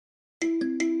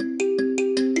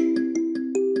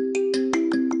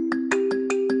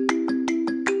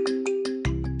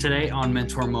Today on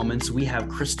Mentor Moments, we have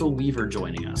Crystal Weaver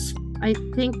joining us. I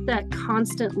think that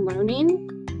constant learning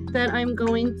that I'm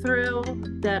going through,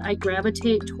 that I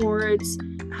gravitate towards,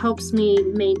 helps me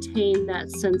maintain that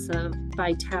sense of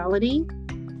vitality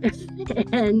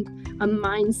and a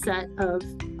mindset of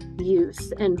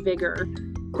youth and vigor.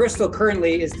 Crystal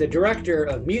currently is the director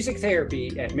of music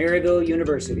therapy at Maryville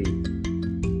University.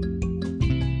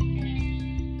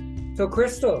 So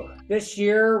Crystal, this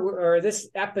year, or this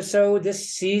episode, this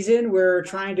season, we're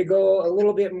trying to go a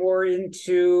little bit more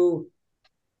into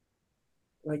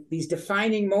like these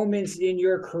defining moments in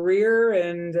your career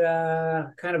and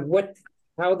kind of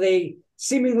how they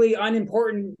seemingly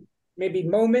unimportant, maybe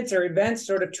moments or events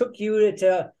sort of took you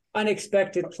to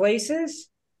unexpected places.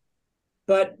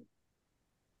 But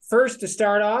first, to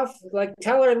start off, like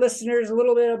tell our listeners a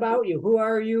little bit about you. Who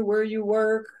are you? Where you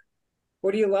work?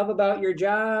 What do you love about your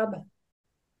job?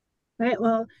 Right.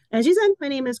 Well, as you said, my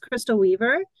name is Crystal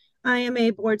Weaver. I am a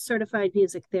board certified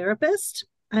music therapist.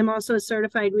 I'm also a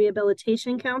certified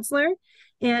rehabilitation counselor,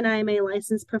 and I'm a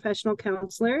licensed professional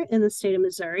counselor in the state of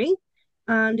Missouri.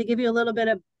 To give you a little bit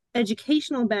of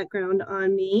educational background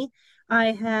on me,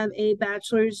 I have a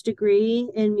bachelor's degree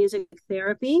in music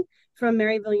therapy from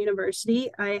Maryville University.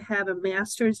 I have a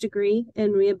master's degree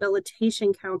in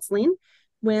rehabilitation counseling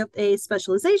with a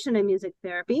specialization in music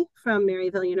therapy from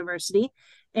Maryville University.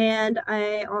 And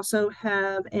I also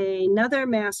have another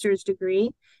master's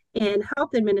degree in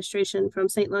health administration from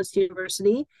St. Louis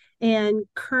University. And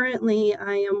currently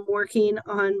I am working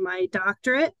on my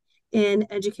doctorate in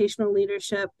educational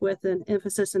leadership with an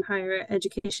emphasis in higher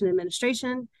education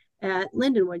administration at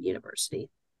Lindenwood University.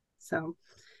 So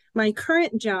my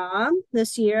current job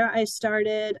this year, I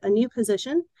started a new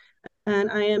position, and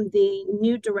I am the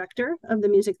new director of the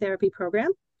music therapy program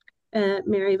at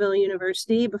Maryville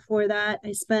University. Before that,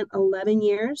 I spent 11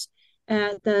 years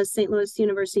at the St. Louis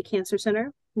University Cancer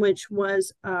Center, which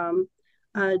was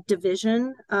a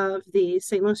division of the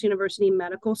St. Louis University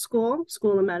Medical School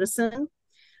of Medicine.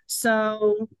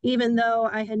 So even though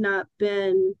I had not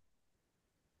been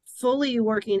fully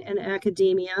working in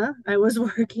academia, I was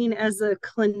working as a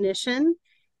clinician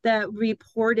that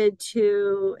reported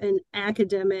to an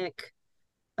academic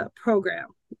program.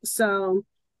 So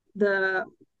the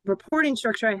reporting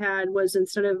structure I had was,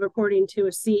 instead of reporting to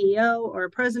a CEO or a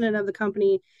president of the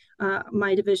company,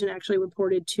 my division actually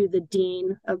reported to the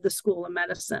dean of the School of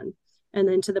Medicine and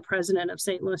then to the president of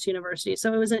St. Louis University.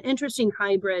 So it was an interesting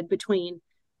hybrid between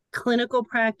clinical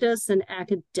practice and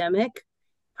academic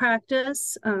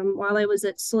practice. While I was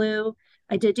at SLU,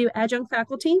 I did do adjunct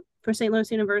faculty for St. Louis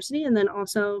University and then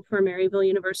also for Maryville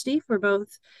University for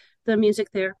both the music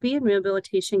therapy and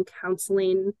rehabilitation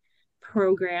counseling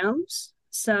programs.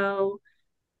 So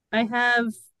I have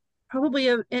probably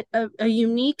a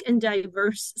unique and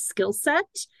diverse skill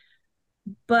set,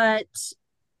 but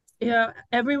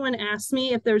everyone asks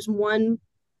me if there's one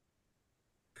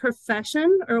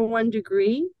profession or one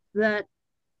degree that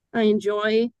I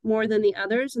enjoy more than the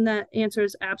others, and that answer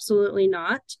is absolutely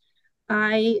not.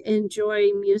 I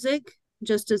enjoy music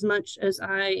just as much as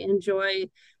I enjoy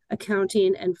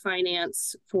accounting and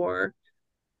finance for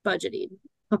budgeting.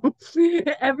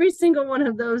 Every single one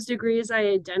of those degrees I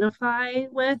identify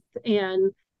with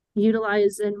and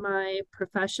utilize in my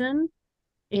profession.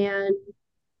 And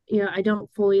I don't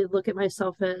fully look at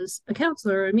myself as a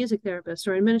counselor or a music therapist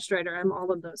or administrator. I'm all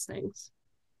of those things.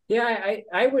 Yeah,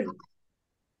 I would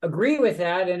agree with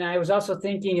that. And I was also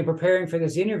thinking, in preparing for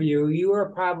this interview, you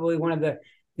are probably one of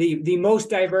the most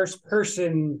diverse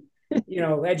person,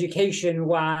 education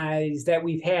wise, that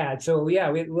we've had. So yeah,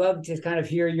 we'd love to kind of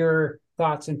hear your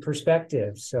thoughts and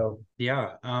perspectives. So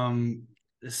yeah,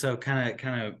 so kind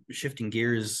of shifting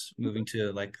gears, moving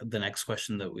to like the next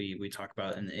question that we talk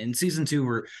about. In season 2,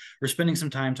 we're spending some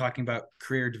time talking about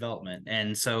career development,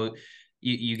 and so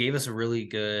you gave us a really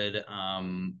good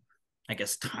I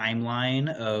guess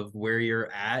timeline of where you're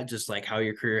at, just like how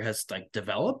your career has like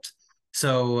developed.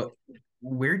 So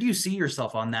where do you see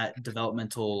yourself on that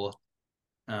developmental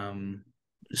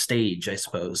stage, I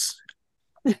suppose?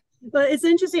 Well, it's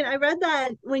interesting. I read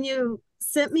that when you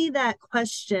sent me that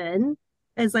question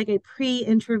as like a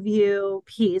pre-interview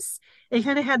piece, it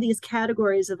kind of had these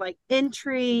categories of like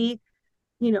entry,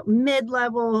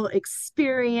 mid-level,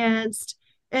 experienced.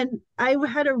 And I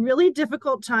had a really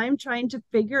difficult time trying to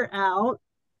figure out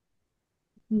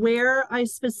where I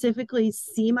specifically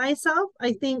see myself.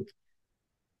 I think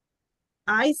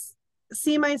I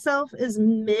see myself as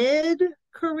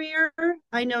mid-career.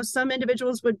 I know some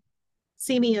individuals would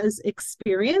see me as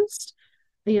experienced.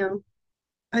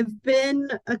 I've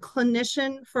been a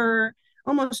clinician for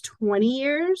almost 20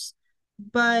 years,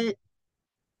 but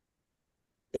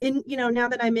now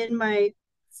that I'm in my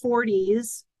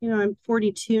 40s, I'm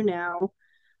 42 now.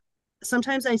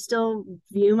 Sometimes I still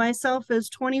view myself as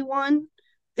 21.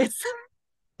 It's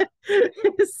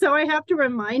so I have to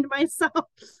remind myself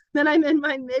that I'm in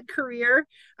my mid-career.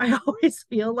 I always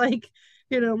feel like,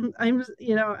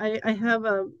 I have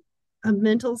a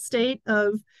mental state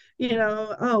of,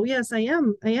 oh yes, I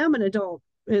am an adult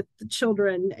with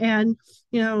children. And,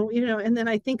 and then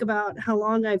I think about how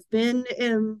long I've been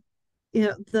in,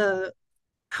 the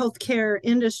healthcare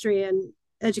industry and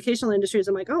educational industries.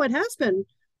 I'm like, oh, it has been,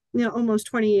 almost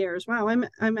 20 years. Wow,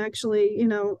 I'm actually,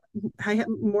 I have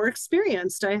more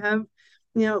experienced. I have,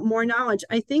 more knowledge.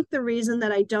 I think the reason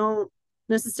that I don't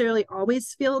necessarily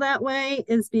always feel that way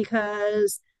is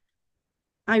because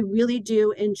I really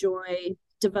do enjoy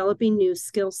developing new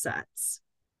skill sets.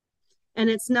 And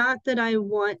it's not that I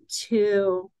want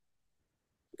to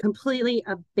completely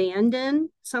abandon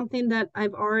something that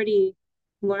I've already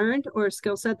learned or a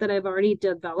skill set that I've already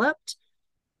developed.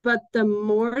 But the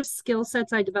more skill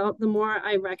sets I develop, the more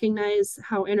I recognize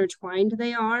how intertwined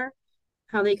they are,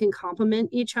 how they can complement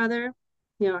each other,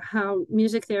 how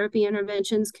music therapy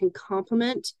interventions can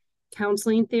complement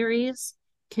counseling theories,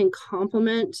 can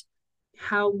complement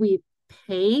how we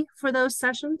pay for those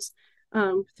sessions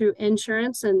through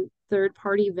insurance and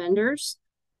third-party vendors.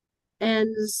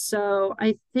 And so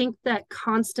I think that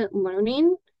constant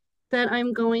learning that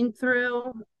I'm going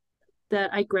through,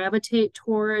 that I gravitate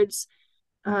towards,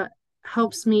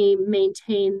 helps me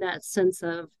maintain that sense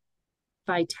of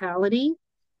vitality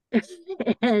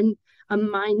and a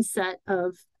mindset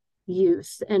of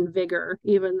youth and vigor,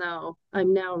 even though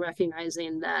I'm now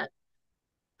recognizing that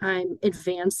I'm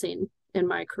advancing in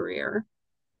my career.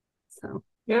 So,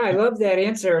 yeah, I love that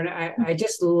answer. And I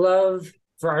just love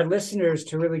for our listeners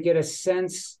to really get a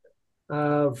sense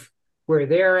of where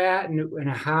they're at and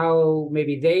how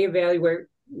maybe they evaluate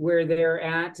where they're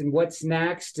at and what's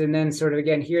next, and then sort of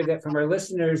again hear that from our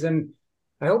listeners. And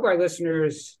I hope our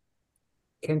listeners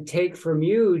can take from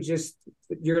you just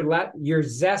your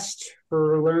zest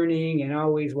for learning and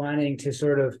always wanting to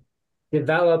sort of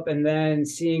develop, and then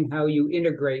seeing how you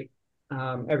integrate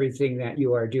everything that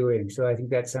you are doing. So I think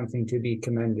that's something to be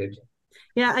commended.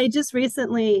 Yeah,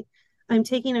 I'm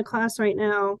taking a class right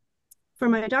now for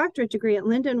my doctorate degree at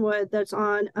Lindenwood that's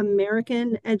on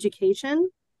American education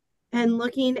and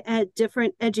looking at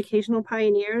different educational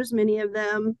pioneers. Many of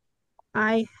them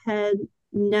I had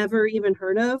never even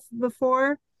heard of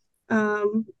before.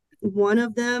 One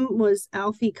of them was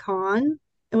Alfie Kohn,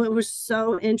 and what was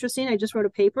so interesting, I just wrote a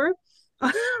paper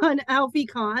on Alfie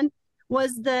Kohn,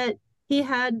 was that he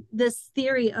had this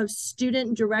theory of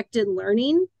student-directed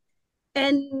learning.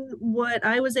 And what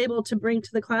I was able to bring to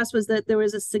the class was that there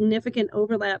was a significant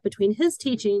overlap between his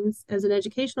teachings as an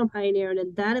educational pioneer and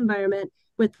in that environment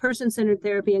with person-centered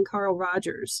therapy and Carl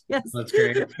Rogers. Yes. That's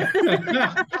great.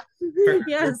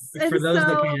 Yes. For those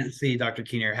that can't see, Dr.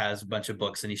 Keener has a bunch of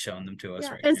books and he's showing them to us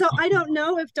right And now. so I don't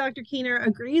know if Dr. Keener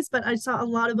agrees, but I saw a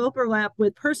lot of overlap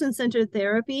with person-centered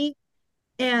therapy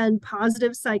and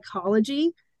positive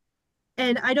psychology.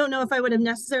 And I don't know if I would have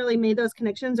necessarily made those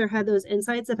connections or had those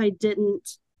insights if I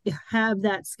didn't have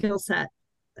that skill set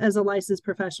as a licensed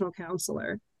professional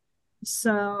counselor.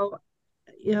 So,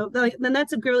 then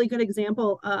that's a really good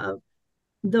example of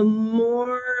the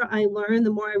more I learn,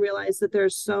 the more I realize that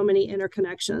there's so many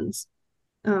interconnections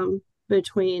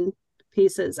between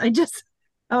pieces.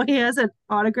 He has an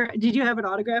autograph. Did you have an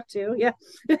autograph too? Yeah.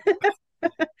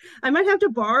 I might have to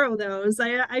borrow those.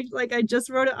 I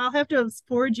just wrote it. I'll have to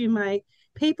forward you my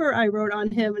paper I wrote on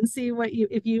him and see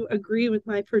if you agree with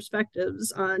my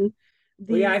perspectives on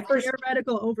the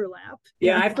theoretical overlap.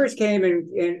 Yeah, I first came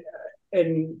in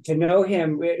to know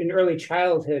him in early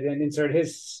childhood and in sort of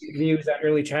his views on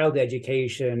early child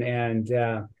education and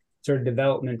sort of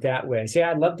development that way. So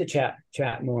yeah, I'd love to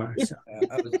chat more. So.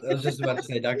 I was just about to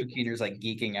say, Dr. Keener's like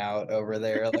geeking out over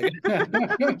there. Like,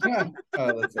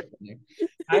 oh, that's so funny.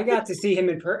 I got to see him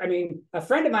in person. I mean, a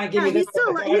friend of mine gave me this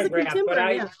autograph,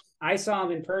 but I saw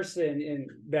him in person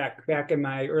back in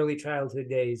my early childhood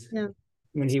days. Yeah.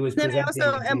 When he was then presenting.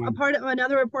 I also a part of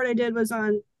another report I did was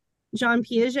on Jean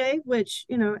Piaget, which,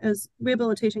 as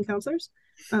rehabilitation counselors,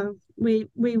 we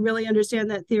really understand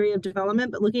that theory of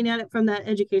development, but looking at it from that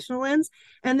educational lens.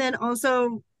 And then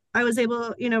also I was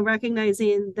able,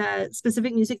 recognizing that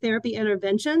specific music therapy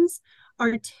interventions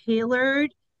are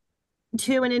tailored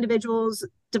to an individual's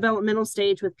developmental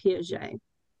stage with Piaget.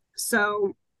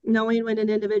 So knowing when an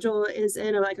individual is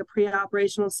in a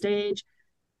pre-operational stage,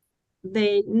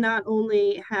 they not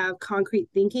only have concrete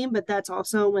thinking, but that's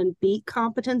also when beat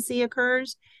competency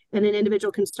occurs and an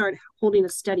individual can start holding a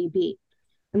steady beat.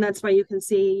 And that's why you can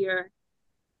see your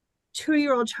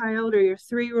 2-year-old child or your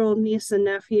 3-year-old niece and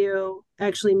nephew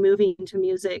actually moving to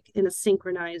music in a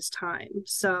synchronized time.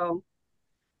 So,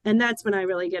 and that's when I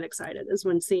really get excited, is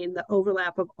when seeing the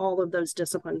overlap of all of those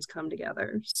disciplines come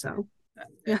together. So,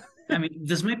 yeah. I mean,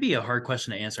 this might be a hard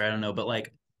question to answer. I don't know, but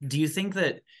like, do you think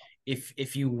that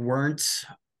if you weren't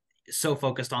so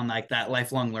focused on like that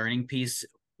lifelong learning piece,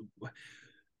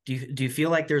 do you feel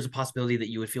like there's a possibility that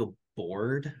you would feel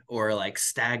bored or like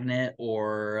stagnant,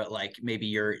 or like maybe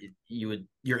your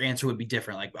answer would be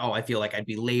different, like, oh, I feel like I'd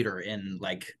be later in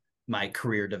like my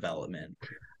career development?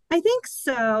 I think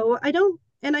so. I tell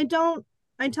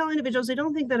individuals, I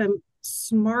don't think that I'm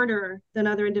smarter than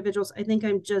other individuals. I think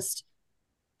I'm just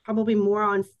probably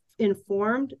more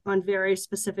informed on very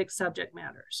specific subject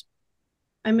matters.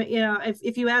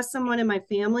 If you ask someone in my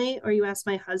family or you ask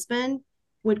my husband,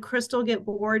 would Crystal get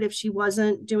bored if she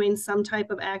wasn't doing some type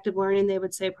of active learning? They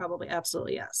would say probably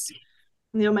absolutely yes.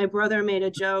 My brother made a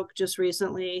joke just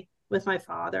recently with my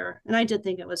father, and I did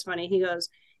think it was funny. He goes,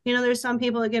 there's some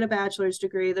people that get a bachelor's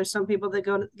degree. There's some people that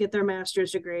go to get their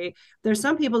master's degree. There's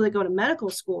some people that go to medical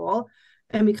school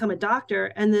and become a doctor.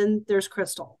 And then there's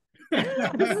Crystal. Like,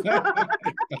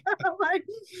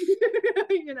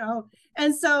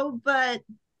 and so, but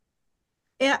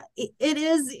yeah, it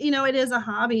is, it is a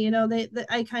hobby.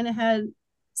 I kind of had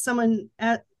someone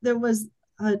there was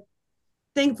a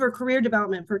thing for career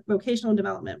development, for vocational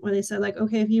development, where they said, like,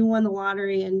 okay, if you won the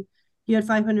lottery and you had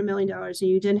 $500 million and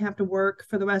you didn't have to work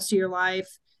for the rest of your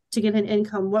life to get an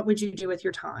income, what would you do with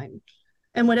your time?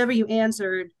 And whatever you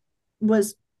answered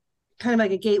was kind of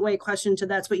like a gateway question to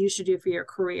that's what you should do for your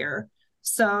career.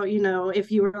 So,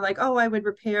 if you were like, oh, I would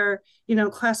repair,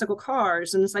 classical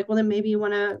cars. And it's like, well, then maybe you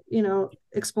want to,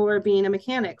 explore being a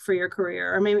mechanic for your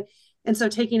career, or maybe, and so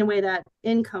taking away that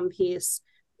income piece.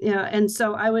 And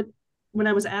so when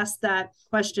I was asked that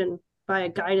question by a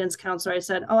guidance counselor, I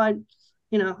said, oh,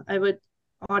 I would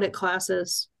audit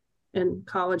classes in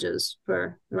colleges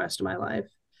for the rest of my life.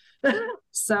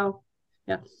 So,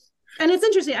 yeah. And it's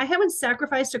interesting. I haven't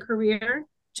sacrificed a career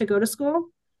to go to school,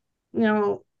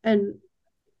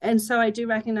 and so I do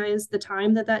recognize the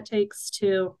time that takes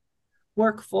to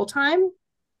work full time.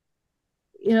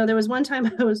 There was one time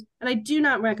and I do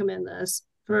not recommend this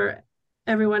for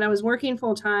everyone. I was working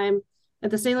full time at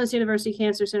the St. Louis University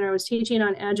Cancer Center. I was teaching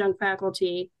on adjunct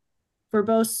faculty for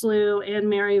both SLU and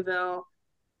Maryville.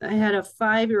 I had a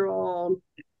 5-year-old.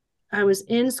 I was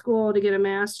in school to get a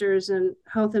master's in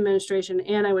health administration,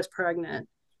 and I was pregnant.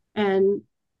 And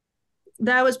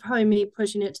that was probably me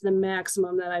pushing it to the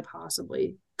maximum that I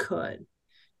possibly could.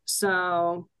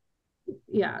 So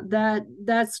yeah, that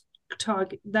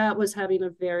was having a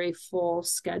very full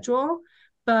schedule.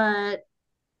 But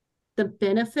the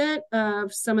benefit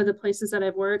of some of the places that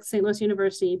I've worked, St. Louis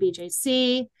University,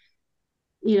 BJC,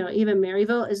 even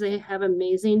Maryville, is they have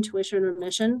amazing tuition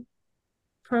remission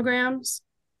programs.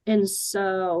 And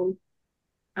so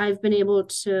I've been able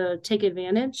to take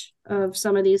advantage of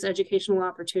some of these educational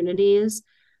opportunities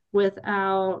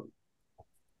without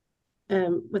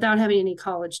having any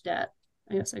college debt,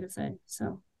 I guess I could say.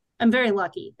 So I'm very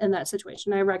lucky in that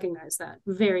situation. I recognize that.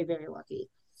 Very, very lucky.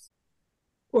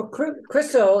 Well,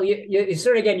 Crystal, you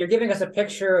sort of, again, you're giving us a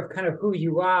picture of kind of who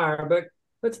you are, but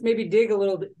let's maybe dig a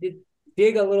little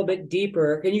bit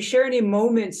deeper. Can you share any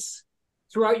moments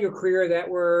throughout your career that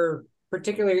were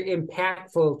particularly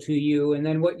impactful to you, and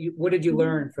then what did you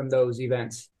learn from those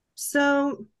events?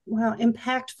 So, well,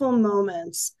 impactful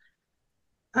moments.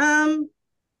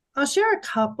 I'll share a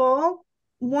couple.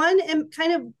 One, and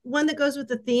kind of one that goes with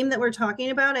the theme that we're talking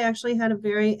about. I actually had a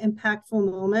very impactful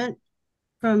moment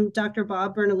from Dr.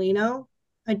 Bob Bernalino.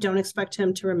 I don't expect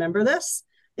him to remember this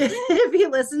if he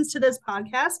listens to this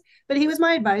podcast, but he was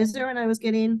my advisor when I was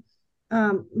getting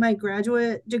my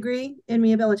graduate degree in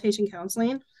rehabilitation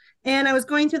counseling. And I was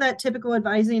going through that typical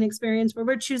advising experience where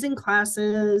we're choosing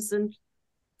classes and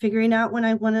figuring out when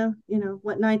I want to,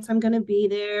 what nights I'm going to be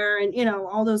there, and,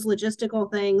 all those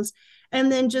logistical things.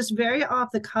 And then just very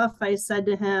off the cuff, I said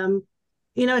to him,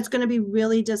 it's going to be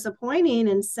really disappointing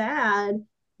and sad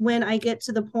when I get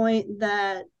to the point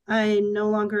that I'm no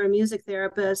longer a music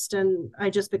therapist and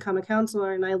I just become a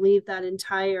counselor and I leave that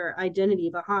entire identity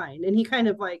behind. And he kind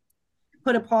of like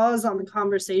put a pause on the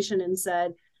conversation and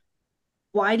said,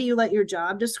 why do you let your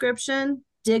job description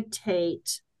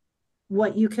dictate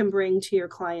what you can bring to your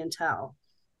clientele?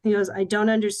 He goes, I don't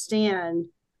understand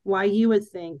why you would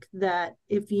think that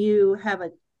if you have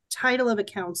a title of a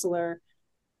counselor,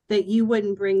 that you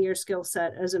wouldn't bring your skill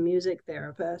set as a music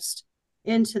therapist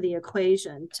into the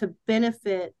equation to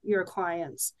benefit your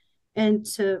clients and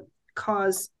to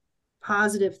cause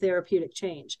positive therapeutic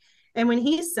change. And when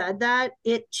he said that,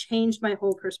 it changed my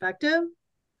whole perspective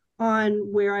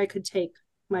on where I could take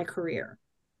my career.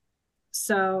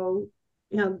 So,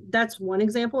 that's one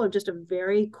example of just a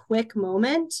very quick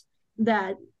moment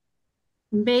that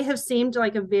may have seemed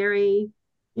like a very,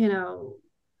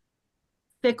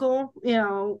 fickle,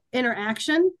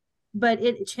 interaction, but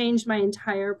it changed my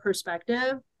entire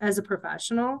perspective as a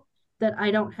professional, that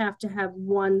I don't have to have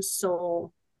one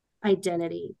sole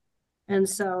identity. And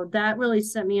so that really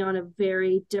set me on a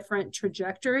very different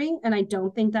trajectory. And I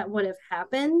don't think that would have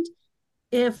happened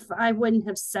if I wouldn't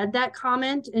have said that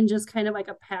comment in just kind of like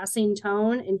a passing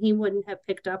tone, and he wouldn't have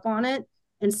picked up on it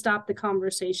and stopped the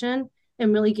conversation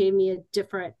and really gave me a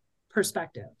different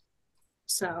perspective.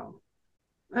 So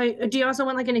do you also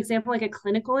want like an example, like a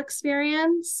clinical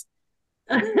experience?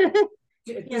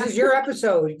 This is your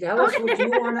episode. Tell us what you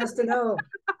want us to know.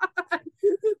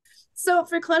 So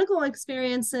for clinical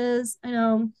experiences, I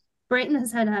know Brayton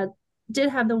did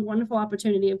have the wonderful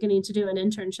opportunity of getting to do an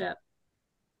internship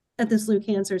at the SLU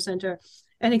Cancer Center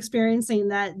and experiencing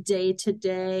that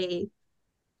day-to-day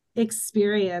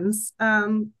experience.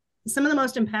 Some of the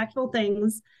most impactful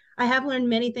things, I have learned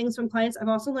many things from clients. I've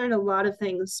also learned a lot of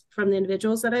things from the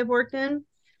individuals that I've worked in.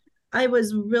 I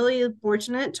was really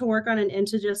fortunate to work on an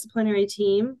interdisciplinary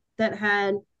team that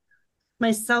had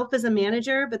myself as a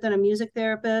manager, but then a music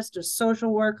therapist, a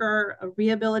social worker, a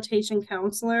rehabilitation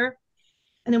counselor.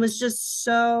 And it was just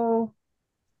so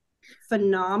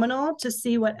phenomenal to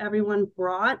see what everyone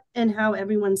brought and how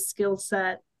everyone's skill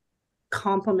set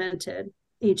complemented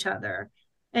each other.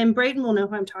 And Brayton will know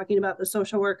who I'm talking about. The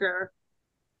social worker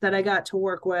that I got to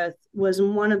work with was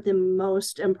one of the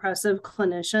most impressive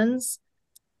clinicians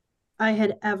I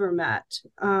had ever met.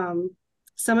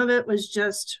 Some of it was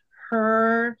just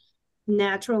her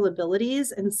natural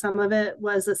abilities, and some of it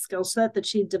was a skill set that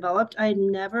she developed. I had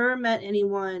never met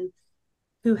anyone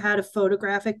who had a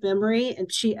photographic memory,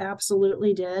 and she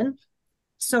absolutely did.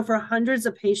 So for hundreds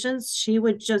of patients, she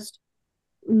would just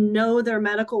know their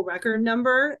medical record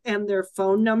number and their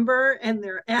phone number and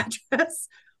their address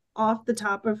off the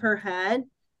top of her head.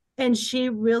 And she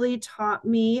really taught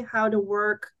me how to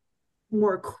work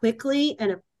more quickly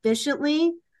and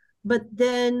efficiently. But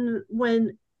then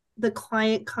when the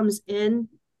client comes in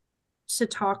to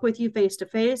talk with you face to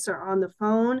face or on the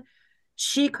phone,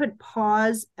 she could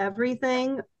pause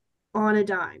everything on a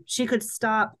dime. She could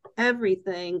stop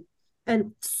everything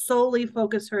and solely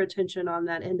focus her attention on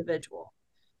that individual.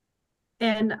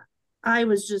 And I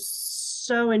was just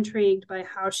so intrigued by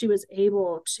how she was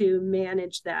able to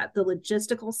manage that, the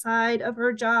logistical side of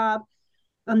her job.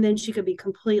 And then she could be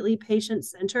completely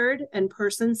patient-centered and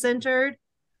person-centered.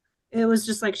 It was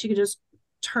just like she could just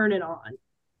turn it on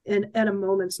at a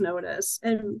moment's notice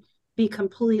and be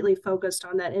completely focused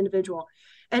on that individual.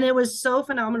 And it was so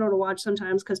phenomenal to watch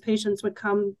sometimes, because patients would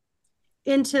come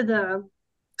into the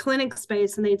clinic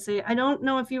space and they'd say, I don't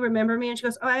know if you remember me. And she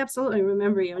goes, oh, I absolutely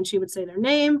remember you. And she would say their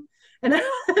name. And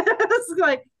it's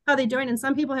like, how they doing? And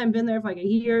some people hadn't been there for like a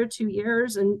year, 2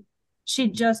 years. And she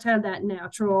just had that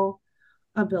natural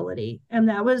ability. And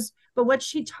but what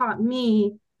she taught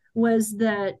me was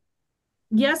that,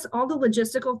 yes, all the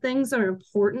logistical things are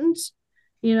important,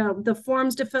 the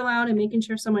forms to fill out and making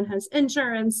sure someone has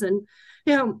insurance, and,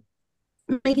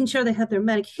 making sure they have their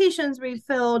medications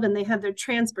refilled and they have their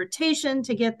transportation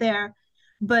to get there.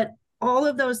 But all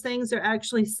of those things are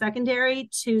actually secondary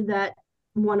to that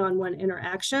one-on-one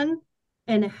interaction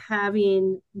and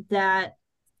having that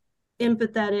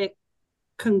empathetic,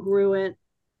 congruent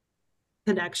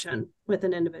connection with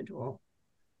an individual.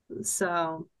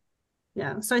 So,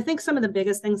 yeah. So I think some of the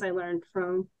biggest things I learned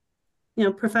from,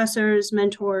 professors,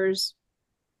 mentors,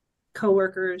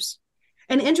 coworkers.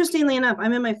 And interestingly enough,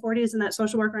 I'm in my 40s, and that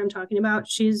social worker I'm talking about,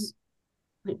 she's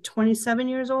like 27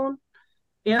 years old.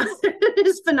 Yeah,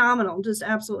 it's phenomenal, just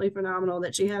absolutely phenomenal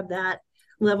that she had that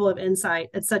level of insight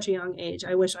at such a young age.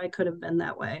 I wish I could have been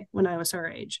that way when I was her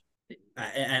age.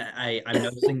 I'm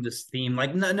noticing this theme.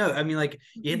 Like, no, I mean, like,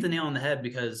 you hit the nail on the head,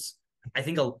 because I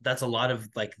think that's a lot of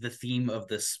like the theme of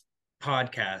this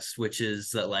podcast, which is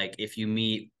that, like, if you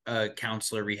meet a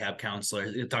counselor, rehab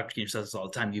counselor, Dr. Keener says this all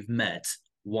the time, you've met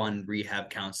one rehab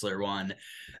counselor, one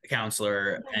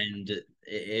counselor. And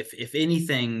if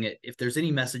anything, if there's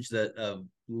any message that a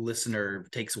listener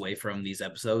takes away from these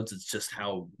episodes, it's just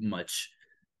how much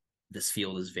this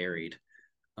field is varied.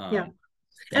 Yeah.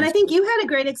 And I think you had a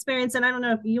great experience, and I don't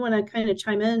know if you want to kind of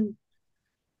chime in,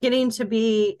 getting to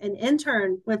be an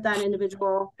intern with that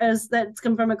individual, as that's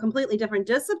come from a completely different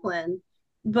discipline,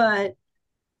 but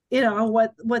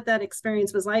what that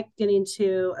experience was like, getting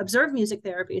to observe music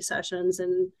therapy sessions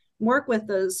and work with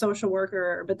the social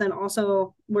worker, but then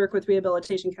also work with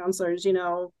rehabilitation counselors,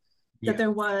 that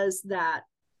there was that,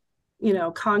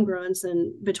 congruence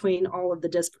in between all of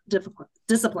the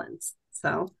disciplines.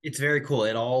 So it's very cool.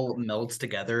 It all melds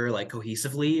together like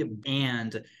cohesively,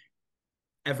 and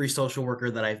every social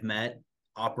worker that I've met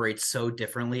operates so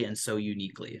differently and so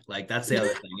uniquely. Like that's the other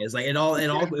thing, is like it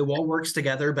all works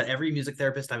together, but every music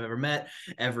therapist I've ever met,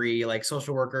 every like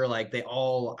social worker, like they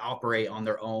all operate on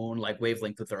their own like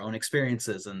wavelength with their own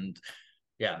experiences. And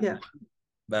yeah.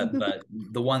 But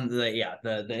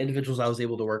the individuals I was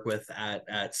able to work with at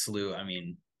SLU, I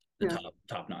mean,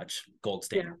 top notch, gold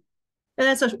standard. And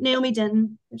that's Naomi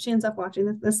Denton. If she ends up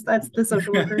watching this, that's the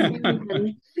social worker.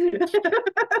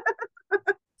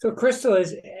 So, Crystal,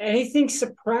 has anything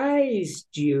surprised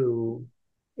you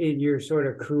in your sort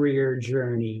of career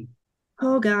journey?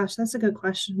 Oh gosh, that's a good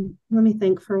question. Let me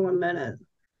think for 1 minute.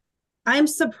 I'm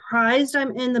surprised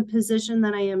I'm in the position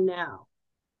that I am now.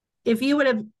 If you would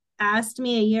have asked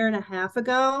me a year and a half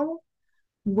ago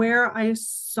where I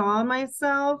saw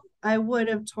myself, I would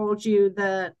have told you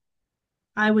that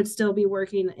I would still be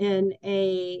working in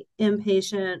a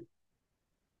inpatient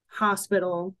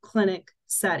hospital clinic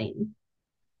setting,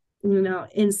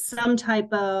 in some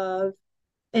type of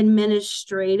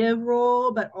administrative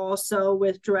role, but also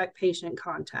with direct patient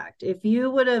contact. If you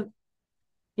would have,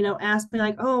 asked me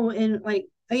like, oh, in like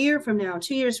a year from now,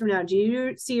 2 years from now, do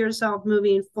you see yourself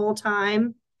moving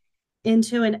full-time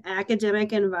into an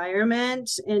academic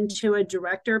environment, into a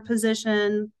director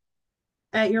position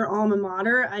at your alma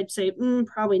mater? I'd say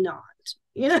probably not.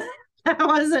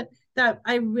 That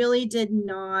I really did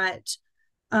not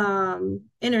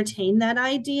entertain that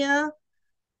idea.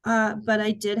 But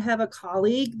I did have a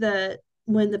colleague that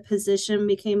when the position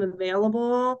became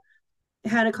available,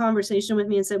 had a conversation with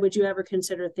me and said, would you ever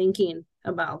consider thinking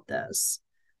about this?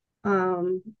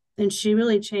 And she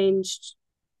really changed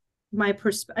my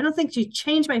perspective. I don't think she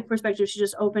changed my perspective. She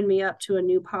just opened me up to a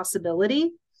new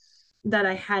possibility that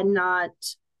I had not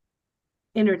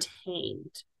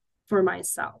entertained for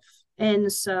myself.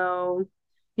 And so,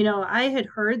 I had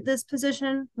heard this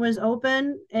position was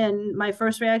open, and my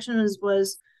first reaction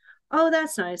was, oh,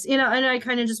 that's nice. And I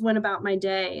kind of just went about my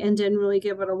day and didn't really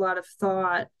give it a lot of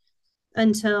thought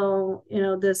until,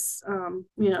 this,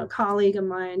 colleague of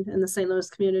mine in the St. Louis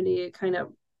community kind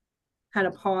of had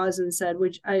a pause and said,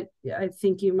 which I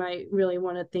think you might really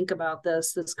want to think about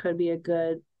this. This could be a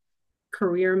good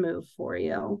career move for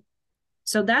you.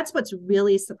 So that's what's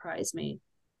really surprised me,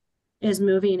 is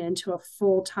moving into a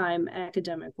full-time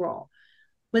academic role.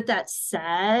 With that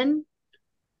said,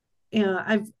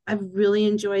 I've really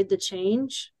enjoyed the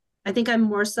change. I think I'm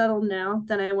more settled now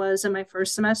than I was in my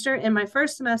first semester. In my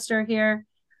first semester here,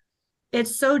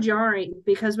 it's so jarring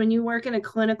because when you work in a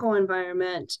clinical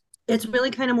environment, it's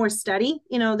really kind of more steady.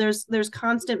 There's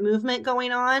constant movement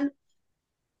going on,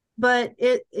 but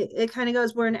it kind of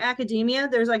goes, where in academia,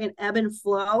 there's like an ebb and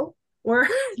flow, or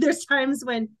there's times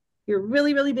when you're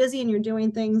really, really busy and you're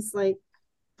doing things like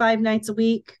 5 nights a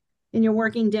week in your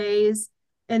working days.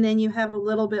 And then you have a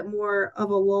little bit more of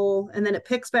a lull, and then it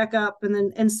picks back up.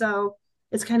 And so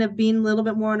it's kind of being a little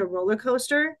bit more on a roller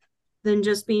coaster than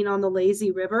just being on the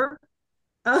lazy river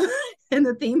in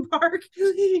the theme park,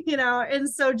 and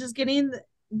so just getting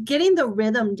the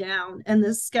rhythm down and the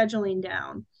scheduling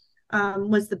down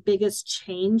was the biggest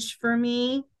change for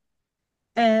me.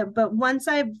 But once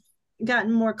I've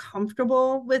gotten more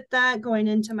comfortable with that going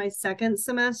into my second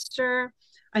semester,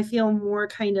 I feel more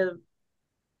kind of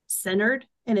centered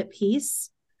and at peace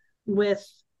with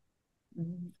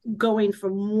going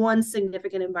from one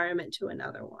significant environment to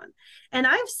another one. And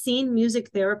I've seen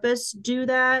music therapists do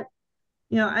that.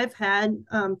 I've had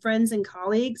friends and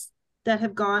colleagues that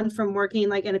have gone from working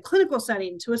like in a clinical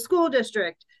setting to a school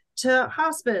district to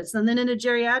hospice and then into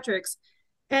geriatrics.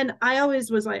 And I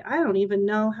always was like, I don't even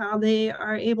know how they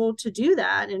are able to do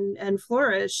that and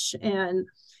flourish. And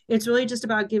it's really just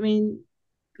about giving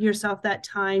yourself that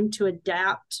time to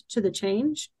adapt to the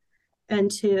change and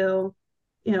to,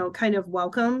 kind of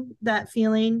welcome that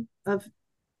feeling of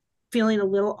feeling a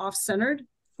little off-centered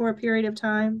for a period of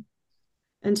time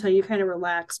until you kind of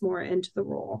relax more into the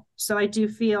role. So I do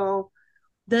feel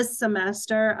this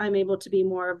semester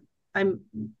I'm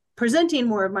presenting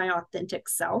more of my authentic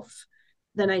self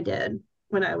than I did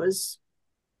when I was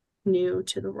new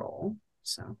to the role.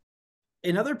 So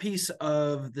another piece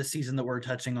of the season that we're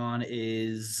touching on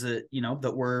is,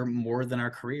 that we're more than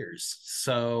our careers.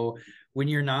 So when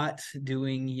you're not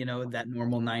doing, that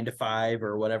normal 9 to 5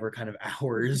 or whatever kind of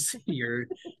hours your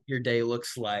day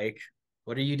looks like,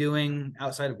 what are you doing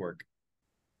outside of work?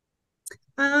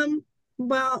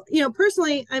 Well,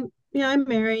 personally, I'm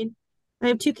married. I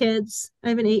have two kids. I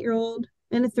have an 8-year-old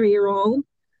and a 3-year-old.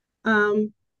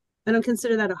 Um, I don't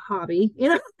consider that a hobby,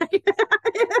 but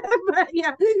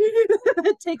yeah,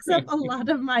 it takes up a lot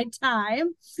of my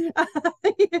time.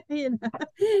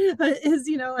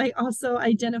 Like also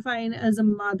identifying as a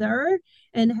mother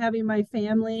and having my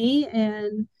family.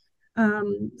 And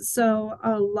so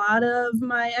a lot of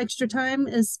my extra time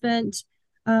is spent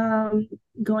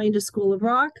going to School of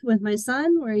Rock with my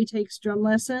son, where he takes drum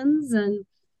lessons, and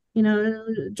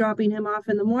dropping him off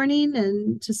in the morning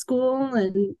and to school,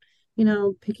 and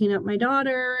picking up my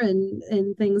daughter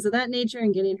and things of that nature,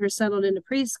 and getting her settled into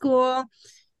preschool.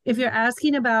 If you're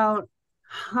asking about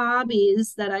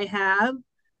hobbies that I have,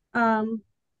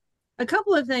 a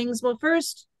couple of things. Well,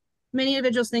 first, many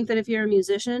individuals think that if you're a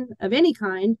musician of any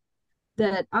kind,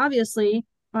 that obviously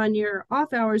on your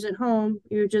off hours at home,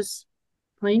 you're just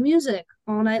playing music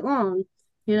all night long,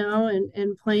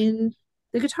 and playing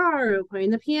the guitar or playing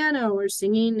the piano or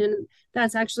singing. And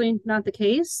that's actually not the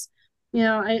case.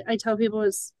 I tell people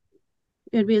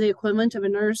it'd be the equivalent of a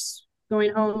nurse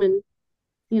going home and,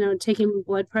 taking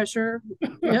blood pressure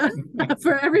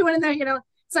for everyone in there.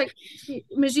 It's like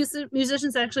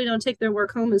musicians actually don't take their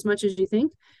work home as much as you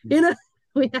think.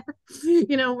 We're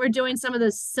doing some of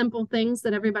the simple things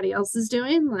that everybody else is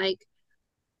doing, like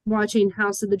watching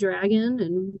House of the Dragon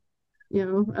and,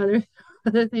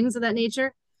 other things of that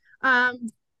nature. I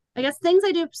guess things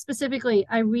I do specifically,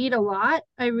 I read a lot.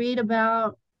 I read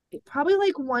about probably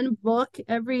like one book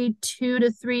every 2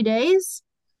 to 3 days.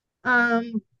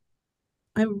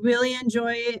 I really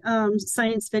enjoy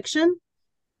science fiction,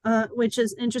 which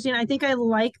is interesting. I think I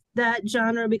like that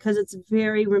genre because it's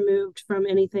very removed from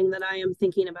anything that I am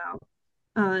thinking about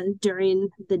during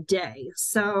the day.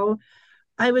 So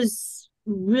I was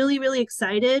really, really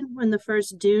excited when the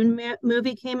first Dune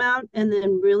movie came out, and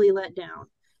then really let down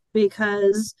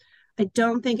because I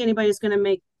don't think anybody's going to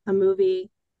make a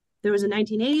movie. There was a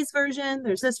 1980s version.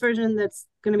 There's this version that's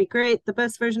going to be great. The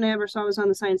best version I ever saw was on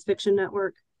the Science Fiction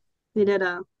Network. They did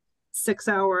a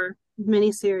 6-hour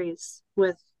miniseries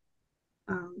with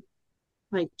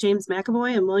like James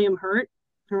McAvoy and William Hurt,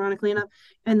 ironically enough.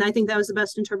 And I think that was the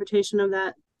best interpretation of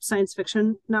that science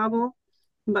fiction novel.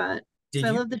 But I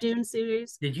love the Dune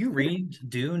series. Did you read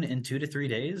Dune in 2 to 3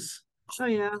 days? Oh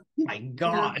yeah. My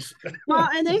gosh. Yeah. Well,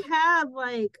 and they have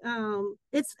like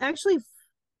it's actually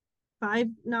 5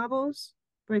 novels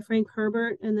by Frank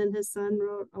Herbert, and then his son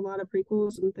wrote a lot of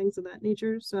prequels and things of that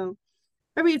nature. So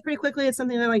I read pretty quickly. It's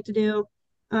something I like to do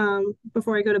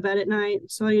before I go to bed at night.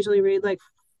 So I usually read like,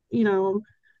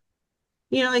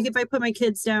 like if I put my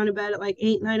kids down to bed at like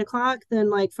 8, 9 o'clock, then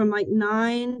like from like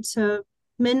 9 to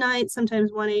midnight,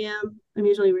 sometimes 1 a.m., I'm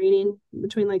usually reading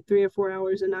between like 3 or 4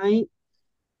 hours a night.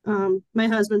 My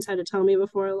husband's had to tell me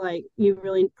before, like, you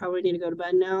really probably need to go to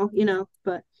bed now,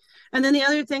 but, and then the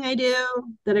other thing I do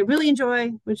that I really enjoy,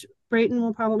 which Brayton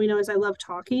will probably know, is I love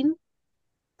talking.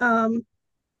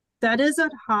 That is a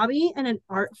hobby and an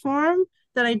art form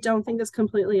that I don't think is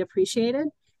completely appreciated,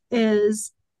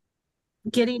 is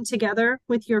getting together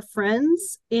with your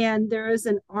friends, and there is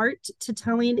an art to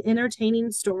telling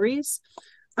entertaining stories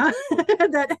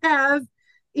that have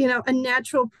a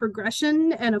natural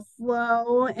progression and a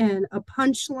flow and a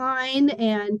punchline.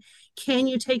 And can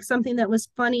you take something that was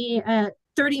funny at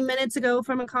 30 minutes ago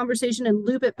from a conversation and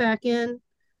loop it back in?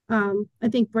 I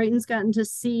think Brayton's gotten to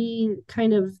see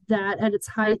kind of that at its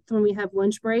height when we have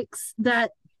lunch breaks.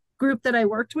 That group that I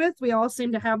worked with, we all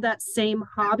seem to have that same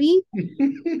hobby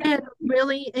and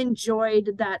really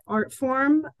enjoyed that art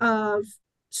form of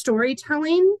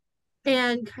storytelling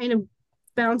and kind of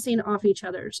bouncing off each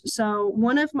other's. So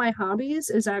one of my hobbies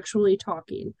is actually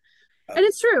talking. And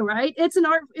it's true, right? It's an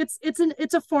art,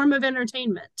 it's a form of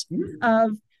entertainment,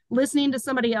 of listening to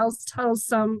somebody else tell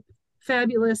some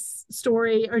fabulous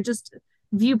story or just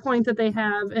viewpoint that they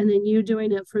have, and then you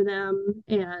doing it for them.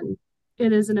 And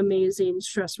it is an amazing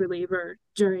stress reliever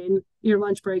during your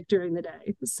lunch break during the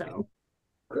day. So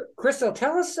Crystal,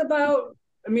 tell us about,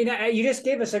 you just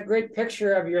gave us a great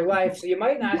picture of your life, so you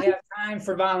might not have time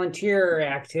for volunteer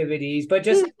activities, but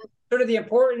just sort of the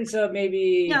importance of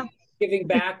maybe giving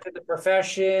back to the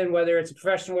profession, whether it's a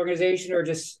professional organization or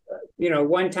just,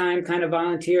 one-time kind of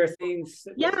volunteer things.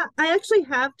 Yeah, I actually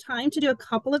have time to do a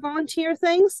couple of volunteer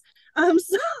things.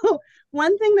 So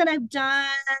one thing that I've done,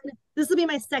 this will be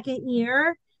my second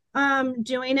year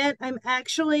doing it. I'm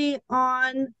actually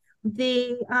on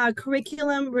the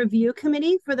curriculum review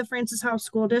committee for the Francis House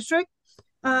School District,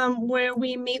 where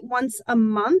we meet once a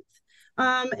month.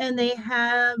 And they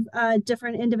have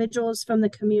different individuals from the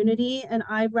community, and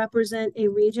I represent a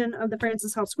region of the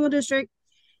Francis House School District.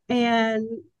 and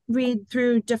read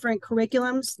through different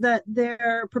curriculums that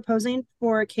they're proposing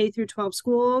for K through 12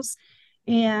 schools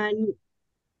and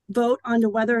vote on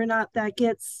whether or not that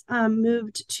gets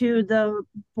moved to the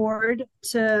board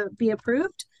to be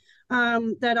approved.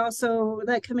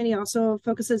 That committee also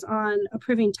focuses on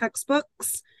approving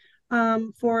textbooks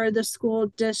for the school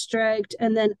district,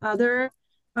 and then other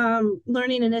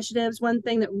learning initiatives. One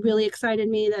thing that really excited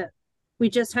me, that we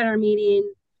just had our meeting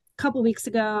a couple weeks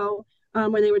ago,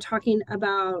 where they were talking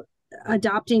about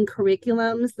adopting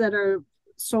curriculums that are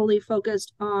solely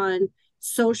focused on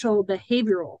social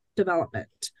behavioral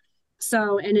development.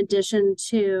 So in addition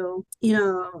to,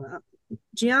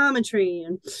 geometry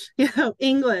and,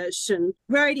 English and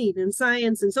writing and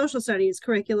science and social studies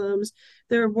curriculums,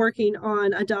 they're working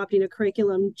on adopting a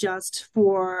curriculum just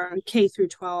for K through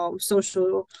 12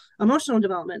 social emotional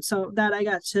development. So that I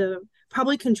got to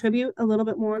probably contribute a little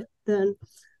bit more than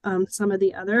some of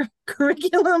the other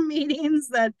curriculum meetings,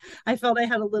 that I felt I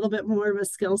had a little bit more of a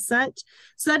skill set.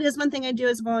 So that is one thing I do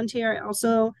as a volunteer. I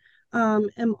also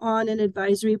am on an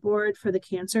advisory board for the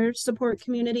Cancer Support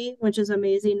Community, which is an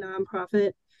amazing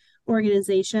nonprofit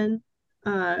organization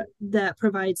that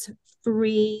provides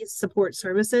free support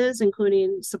services,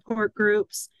 including support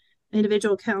groups,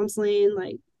 individual counseling,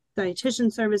 like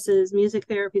dietitian services, music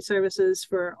therapy services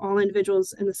for all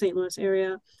individuals in the St. Louis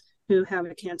area who have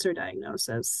a cancer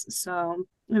diagnosis. So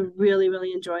I really,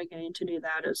 really enjoy getting to do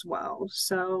that as well.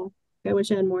 So I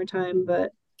wish I had more time,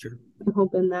 but Sure. I'm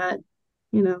hoping that,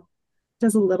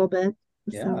 does a little bit.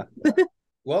 Yeah. So.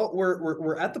 Well,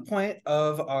 we're at the point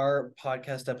of our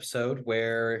podcast episode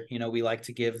where, we like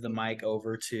to give the mic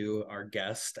over to our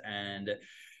guest and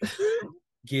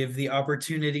give the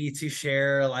opportunity to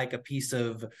share like a piece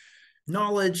of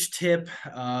knowledge, tip,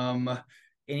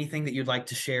 anything that you'd like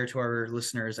to share to our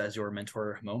listeners as your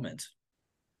mentor moment.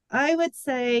 I would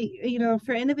say,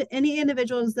 for any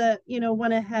individuals that,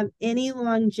 want to have any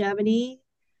longevity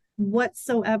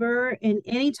whatsoever in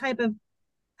any type of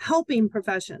helping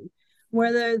profession,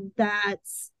 whether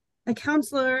that's a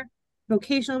counselor,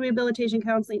 vocational rehabilitation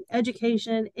counseling,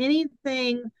 education,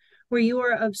 anything where you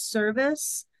are of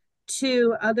service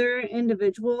to other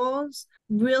individuals,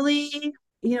 really,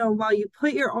 while you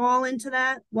put your all into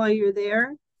that, while you're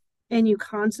there and you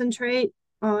concentrate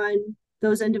on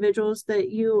those individuals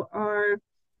that you are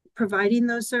providing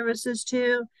those services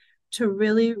to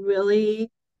really, really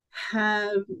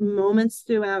have moments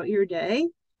throughout your day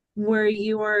where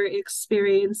you are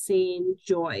experiencing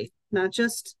joy, not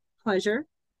just pleasure.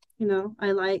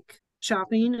 I like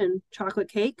shopping and chocolate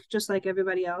cake just like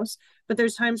everybody else, but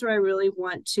there's times where I really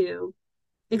want to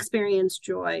experience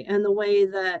joy. And the way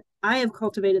that I have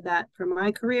cultivated that for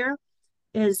my career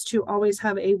is to always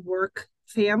have a work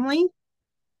family,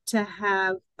 to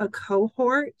have a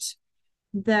cohort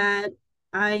that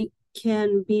I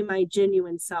can be my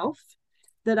genuine self,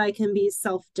 that I can be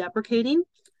self-deprecating,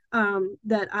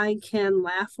 that I can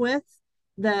laugh with,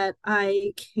 that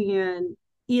I can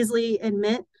easily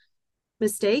admit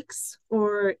mistakes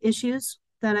or issues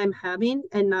that I'm having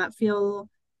and not feel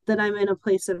that I'm in a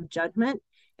place of judgment.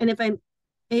 And if I'm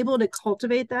able to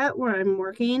cultivate that where I'm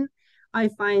working, I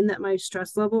find that my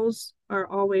stress levels are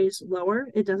always lower.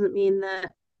 It doesn't mean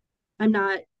that I'm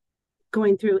not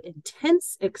going through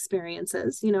intense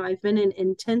experiences. I've been in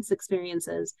intense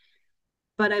experiences,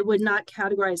 but I would not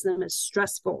categorize them as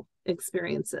stressful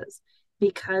experiences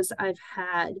because I've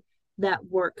had that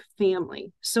work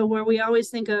family. So where we always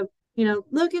think of,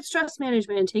 look at stress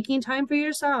management and taking time for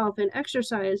yourself and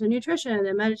exercise and nutrition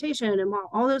and meditation, and while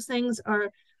all those things are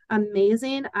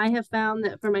amazing, I have found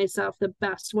that for myself, the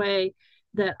best way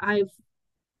that I've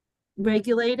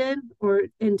regulated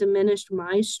and diminished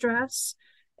my stress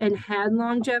and had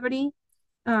longevity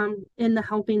in the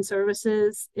helping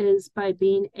services is by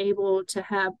being able to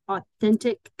have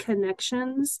authentic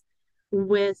connections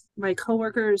with my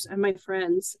coworkers and my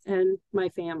friends and my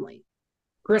family.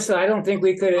 Krista, I don't think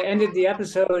we could have ended the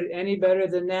episode any better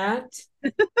than that.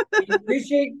 We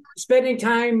appreciate spending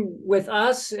time with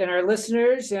us and our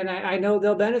listeners, and I know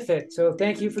they'll benefit. So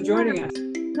thank you for joining us.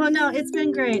 Well, no, it's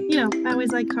been great. I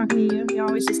always like talking to you. You're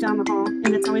always just down the hall,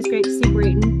 and it's always great to see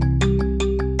Brayton.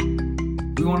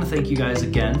 We want to thank you guys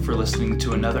again for listening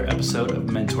to another episode of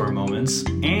Mentor Moments,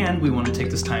 and we want to take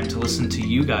this time to listen to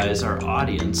you guys, our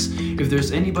audience. If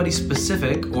there's anybody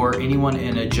specific or anyone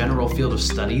in a general field of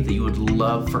study that you would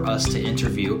love for us to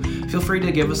interview, feel free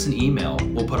to give us an email.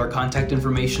 We'll put our contact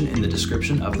information in the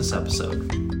description of this episode.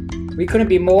 We couldn't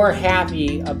be more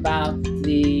happy about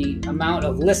the amount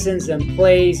of listens and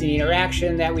plays and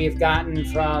interaction that we've gotten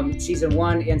from season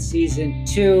 1 and season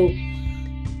 2.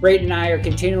 Brayton and I are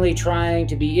continually trying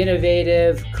to be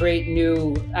innovative, create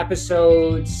new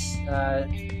episodes,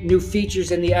 new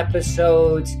features in the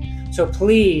episodes. So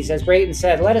please, as Brayton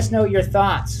said, let us know your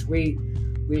thoughts. We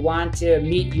want to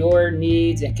meet your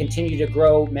needs and continue to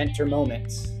grow Mentor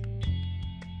Moments.